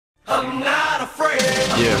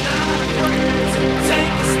Yeah.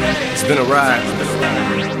 It's been a ride.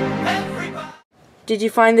 Did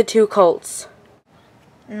you find the two Colts?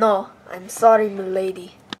 No, I'm sorry,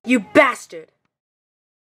 milady. You bastard!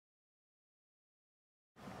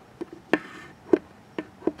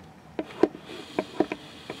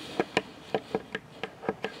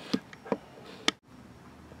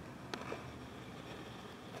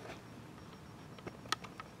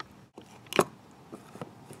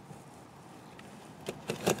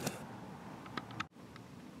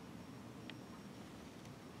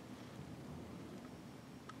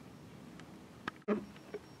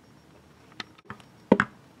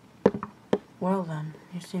 Well then,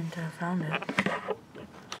 you seem to have found it.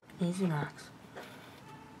 Easy, Max.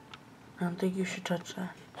 I don't think you should touch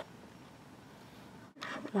that.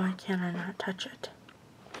 Why can't I not touch it?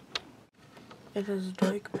 It has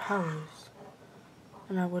dark powers,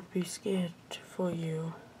 and I would be scared for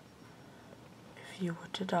you if you were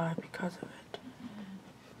to die because of it.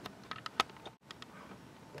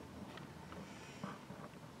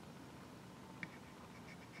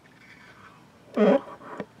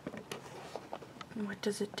 What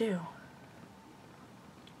does it do?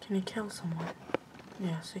 Can it kill someone?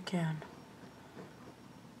 Yes, it can.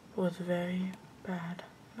 With very bad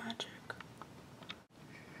magic.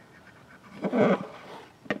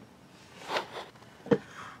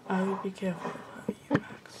 I would be careful with you,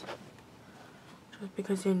 Max. Just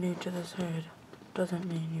because you're new to this herd doesn't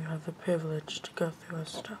mean you have the privilege to go through our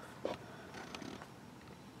stuff.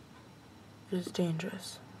 It is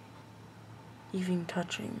dangerous. Even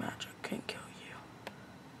touching magic can kill you.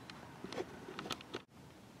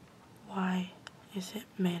 Why is it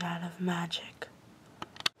made out of magic?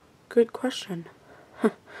 Good question.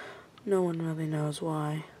 No one really knows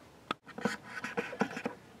why.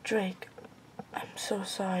 Drake, I'm so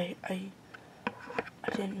sorry. I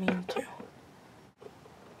didn't mean to.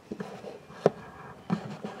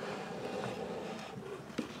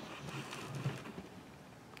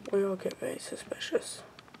 We all get very suspicious.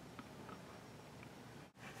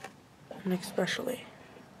 And especially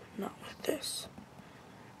not with this.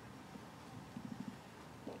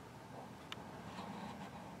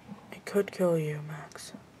 It could kill you,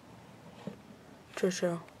 Max.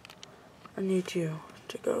 Trisha, I need you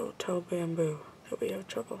to go tell Bamboo that we have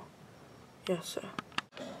trouble. Yes, sir.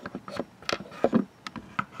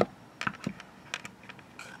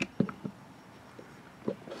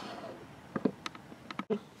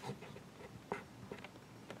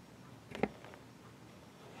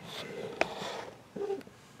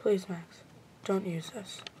 Please, Max, don't use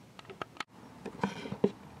this.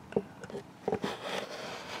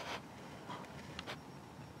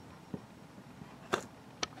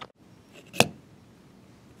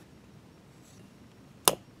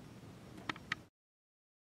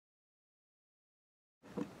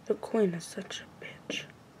 The Queen is such a bitch.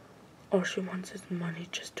 All she wants is money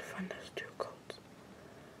just to fund those two cults.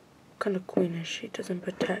 What kind of queen is she? Doesn't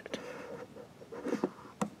protect.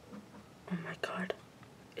 Oh my god.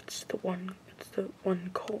 It's the one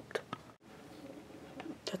cult.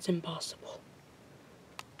 That's impossible.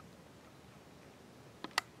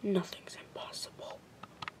 Nothing's impossible.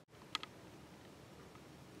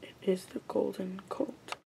 It is the golden cult.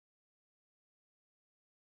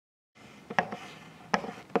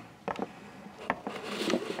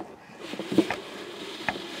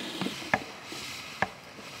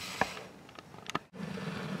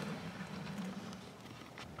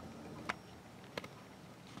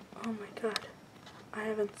 Oh my god, I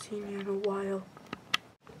haven't seen you in a while.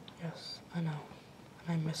 Yes, I know,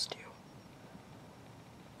 and I missed you.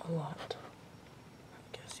 A lot,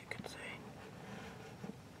 I guess you could say.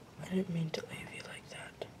 I didn't mean to leave you like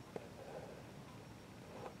that.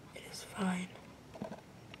 It is fine.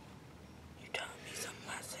 You taught me some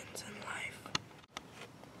lessons in life.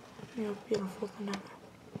 You're beautiful than ever.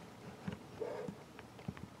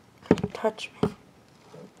 Don't touch me.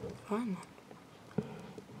 Fine then.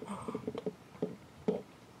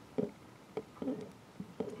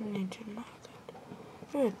 I need you to know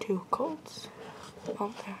that there are two cults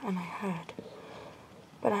out there, and I heard,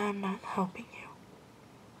 but I am not helping you.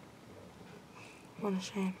 What a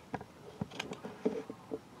shame.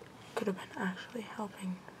 Could have been actually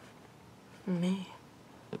helping me,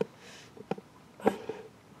 but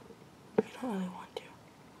you don't really want to.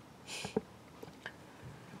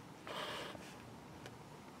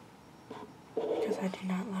 Because I do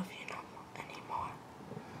not love you anymore.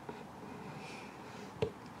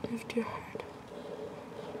 Lift your head.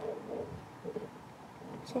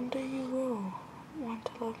 Someday you will want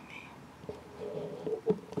to love me.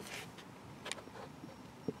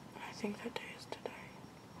 I think that day is today.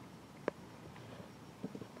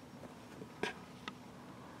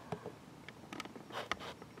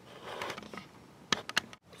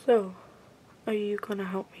 So, are you gonna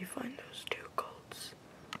help me find those 2 golds?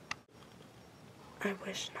 I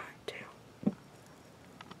wish not to.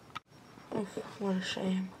 Oh, what a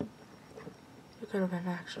shame. You could have been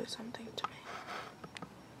actually something to me.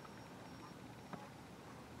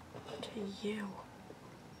 To you.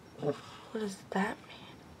 What does that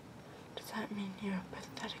mean? Does that mean you're a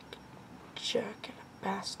pathetic jerk and a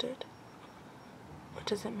bastard? Or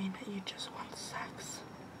does it mean that you just want sex?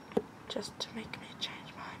 Just to make me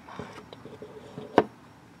change my mind?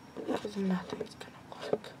 Because nothing's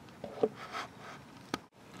gonna work.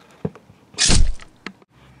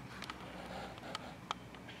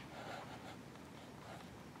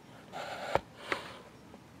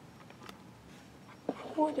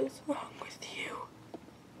 What is wrong with you?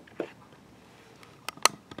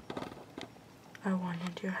 I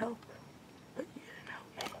wanted your help, but you